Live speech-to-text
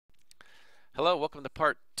Hello, welcome to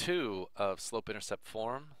part 2 of Slope-Intercept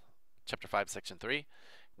Form, Chapter 5, Section 3.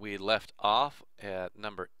 We left off at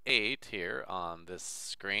number 8 here on this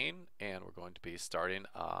screen, and we're going to be starting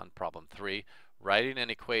on problem 3, writing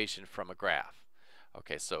an equation from a graph.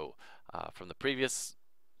 Okay, so from the previous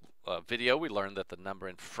video, we learned that the number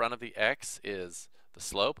in front of the x is the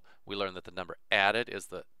slope. We learned that the number added is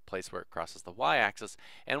the place where it crosses the y-axis,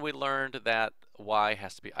 and we learned that y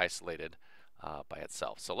has to be isolated by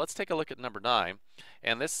itself. So let's take a look at number 9,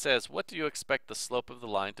 and this says, what do you expect the slope of the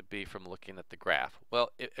line to be from looking at the graph?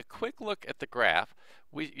 Well, a quick look at the graph,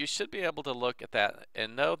 you should be able to look at that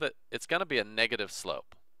and know that it's going to be a negative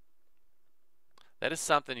slope. That is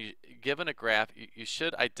something, given a graph, you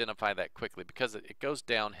should identify that quickly because it goes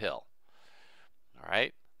downhill. All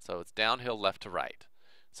right, so it's downhill left to right.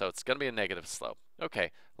 So it's going to be a negative slope.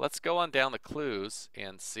 Okay, let's go on down the clues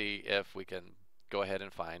and see if we can go ahead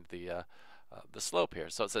and find the slope here.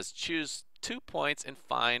 So it says choose 2 points and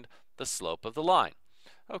find the slope of the line.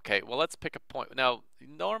 Okay, well, let's pick a point. Now,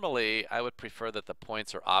 normally I would prefer that the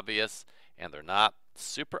points are obvious, and they're not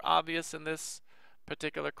super obvious in this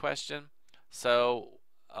particular question. So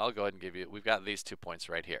I'll go ahead and give you, we've got these 2 points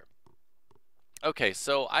right here. Okay,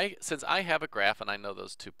 so since I have a graph and I know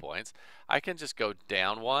those 2 points, I can just go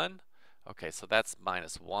down 1. Okay, so that's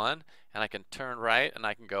 -1, and I can turn right and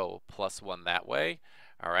I can go +1 that way.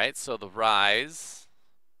 All right, so the rise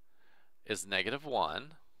is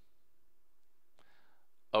 -1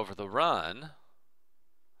 over the run,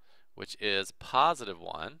 which is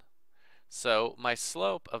 +1. So my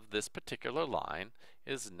slope of this particular line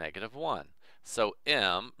is -1. So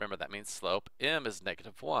m, remember that means slope, m is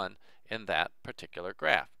 -1 in that particular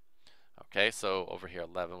graph. Okay, so over here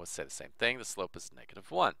 11 would say the same thing. The slope is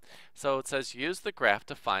 -1. So it says use the graph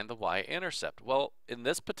to find the y-intercept. Well, in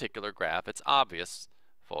this particular graph, it's obvious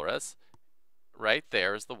for us. Right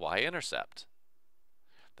there is the y-intercept.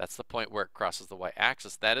 That's the point where it crosses the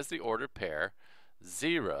y-axis. That is the ordered pair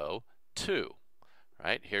 0, 2.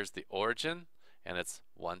 Right? Here's the origin, and it's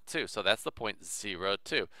 1, 2. So that's the point 0,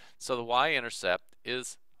 2. So the y-intercept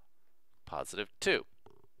is +2.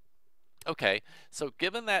 Okay, so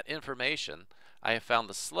given that information, I have found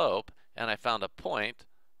the slope, and I found a point,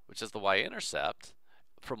 which is the y-intercept,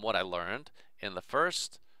 from what I learned in the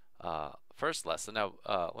first lesson. Now,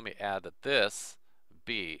 let me add that this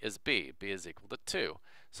b is equal to 2.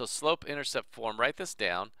 So slope-intercept form, write this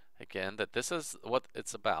down again, that this is what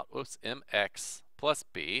it's about. Oops, mx plus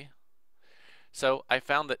b. So I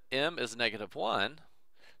found that m is -1.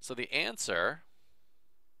 So the answer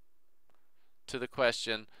to the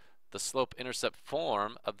question, the slope-intercept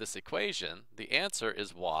form of this equation, the answer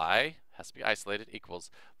is y, has to be isolated, equals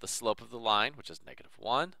the slope of the line, which is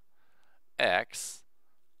 -1, x,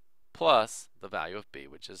 plus the value of b,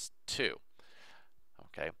 which is 2.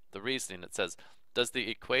 Okay, the reasoning, it says, does the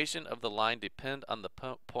equation of the line depend on the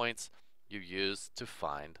points you use to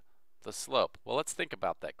find the slope? Well, let's think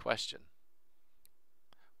about that question.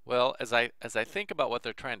 Well, as I think about what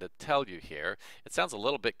they're trying to tell you here, it sounds a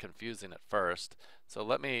little bit confusing at first. So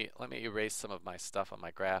let me erase some of my stuff on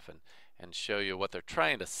my graph and show you what they're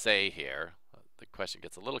trying to say here. The question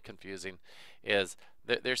gets a little confusing. Is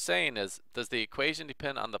they're saying is, does the equation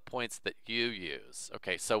depend on the points that you use?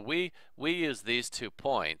 Okay, so we use these 2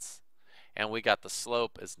 points, and we got the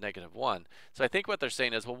slope as -1. So I think what they're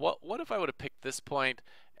saying is, well, what if I would have picked this point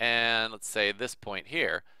and let's say this point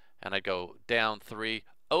here, and I go down 3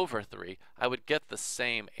 over 3, I would get the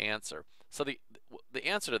same answer. So the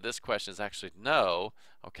answer to this question is actually no.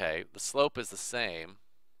 Okay, the slope is the same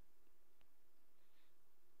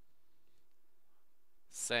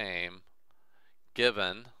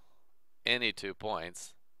given any 2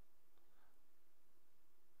 points.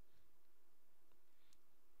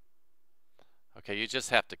 Okay, you just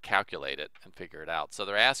have to calculate it and figure it out. So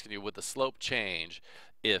they're asking you, would the slope change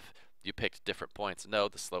if you picked different points? No,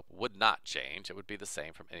 the slope would not change. It would be the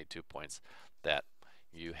same from any 2 points that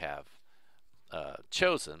you have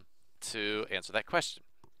chosen to answer that question.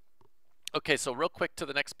 Okay, so real quick to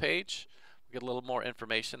the next page. We'll get a little more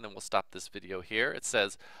information, then we'll stop this video here. It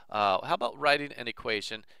says, how about writing an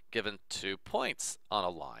equation given 2 points on a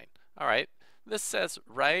line? All right, this says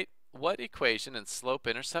write what equation in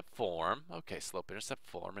slope-intercept form, okay, slope-intercept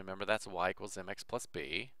form, remember that's y equals mx plus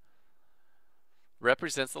b,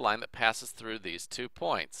 represents the line that passes through these 2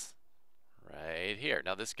 points right here.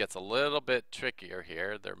 Now this gets a little bit trickier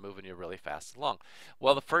here. They're moving you really fast along.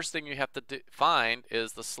 Well, the first thing you have to find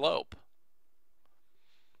is the slope.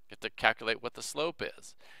 You have to calculate what the slope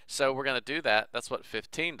is. So we're going to do that. That's what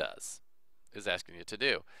 15 does, is asking you to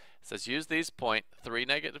do. It says use these points 3,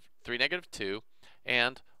 -2,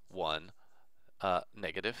 and 1,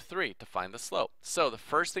 -3 to find the slope. So the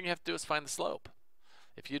first thing you have to do is find the slope.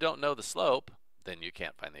 If you don't know the slope, then you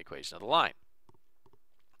can't find the equation of the line.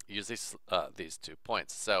 Use these 2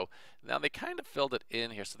 points. So now they kind of filled it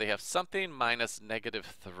in here. So they have something minus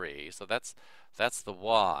 -3. So that's the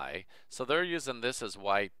y. So they're using this as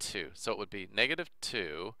y2. So it would be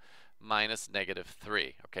 -2 minus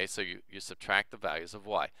 -3. Okay, so you subtract the values of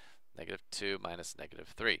y. -2 minus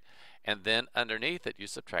 -3. And then underneath it, you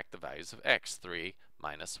subtract the values of x. 3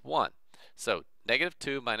 minus 1. So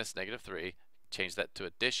 -2 minus -3. Change that to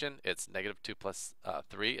addition. It's -2 plus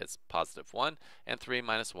 3 is +1, and 3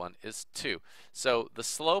 minus 1 is 2. So the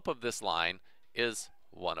slope of this line is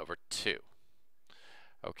 1/2.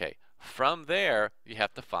 Okay, from there you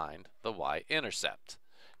have to find the y-intercept.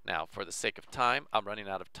 Now, for the sake of time, I'm running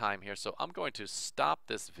out of time here, so I'm going to stop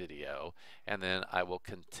this video, and then I will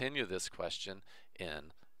continue this question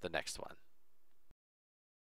in the next one.